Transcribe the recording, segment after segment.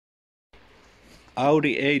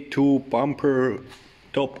Audi A2 bumper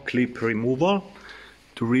top clip removal.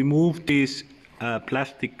 To remove this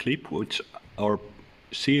plastic clip which are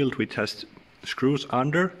sealed, which has screws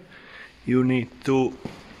under, you need to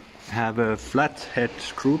have a flat head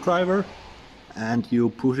screwdriver and you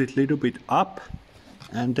push it a little bit up,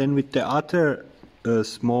 and then with the other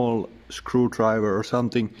small screwdriver or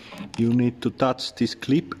something you need to touch this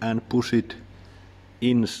clip and push it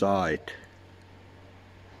inside.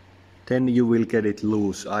 Then you will get it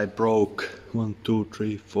loose. I broke 1, 2,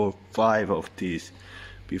 3, 4, 5 of these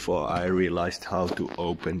before I realized how to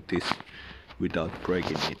open this without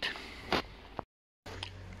breaking it.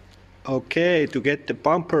 Okay, to get the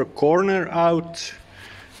bumper corner out,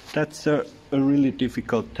 that's a really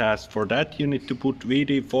difficult task. For that you need to put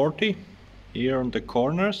WD-40 here on the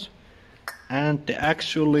corners, and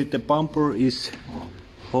actually the bumper is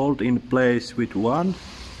held in place with 1,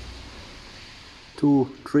 2,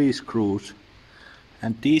 3 screws,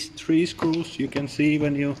 and these 3 screws you can see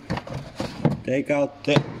when you take out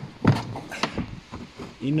the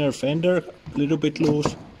inner fender a little bit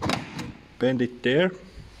loose, bend it there,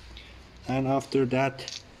 and after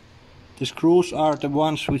that the screws are the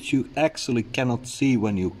ones which you actually cannot see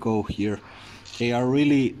when you go here. They are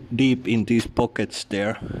really deep in these pockets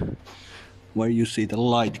there where you see the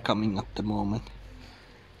light coming at the moment.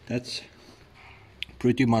 That's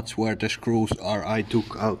pretty much where the screws are. I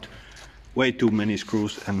took out way too many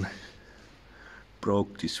screws and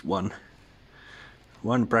broke this one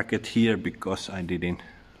bracket here because I didn't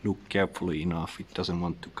look carefully enough. It doesn't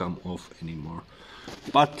want to come off anymore.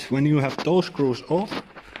 But when you have those screws off,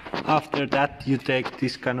 after that you take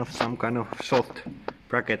this some kind of soft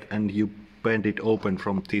bracket and you bend it open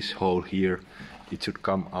from this hole here. It should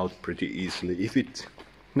come out pretty easily. If it's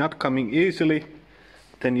not coming easily,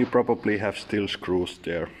 then you probably have still screws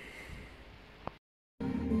there.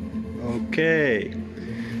 Okay,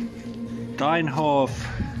 Steinhof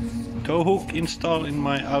tow hook installed in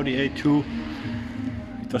my Audi A2.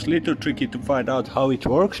 It was a little tricky to find out how it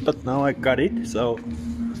works, but now I got it. So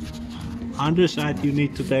underside you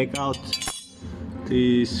need to take out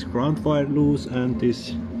this ground wire loose and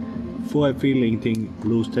this foil filling thing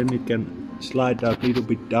loose, then it can slide out a little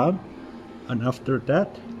bit down. And after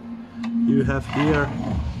that you have here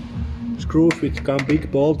screws which come,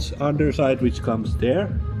 big bolts, underside which comes there.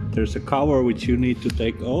 There's a cover which you need to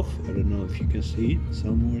take off. I don't know if you can see it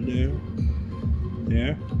somewhere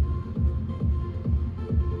there.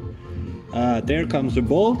 There comes the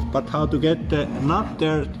bolt, but how to get the nut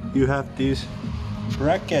there, you have these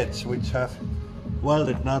brackets which have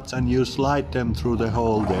welded nuts and you slide them through the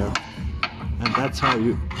hole there, and that's how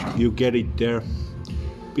you get it there.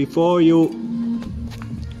 Before you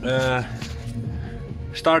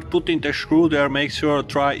start putting the screw there, make sure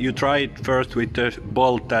you try it first with the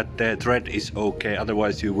bolt that the thread is okay,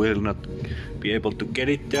 otherwise you will not be able to get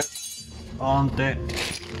it there. On the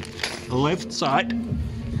left side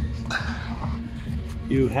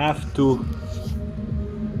you have to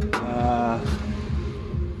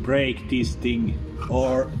break this thing,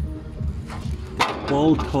 or the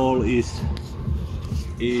bolt hole is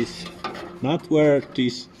not where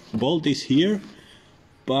this bolt is here,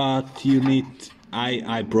 but you need,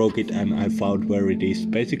 I broke it and I found where it is.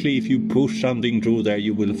 Basically if you push something through there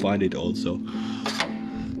you will find it also,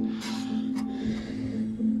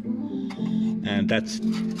 and that's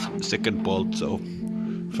the second bolt. So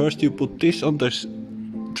first you put this on the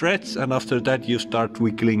threads, and after that you start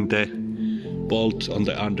wiggling the bolts on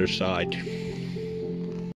the underside.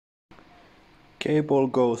 Cable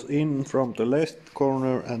goes in from the left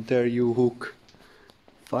corner, and there you hook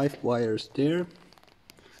 5 wires there,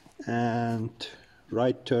 and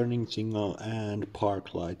right turning signal and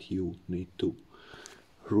park light you need to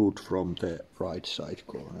route from the right side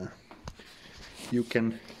corner. You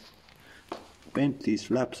can bend these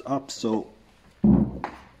flaps up so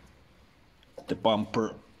the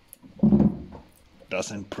bumper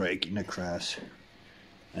doesn't break in a crash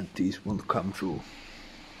and these won't come through.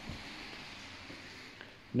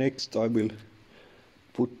 Next I will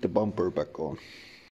put the bumper back on.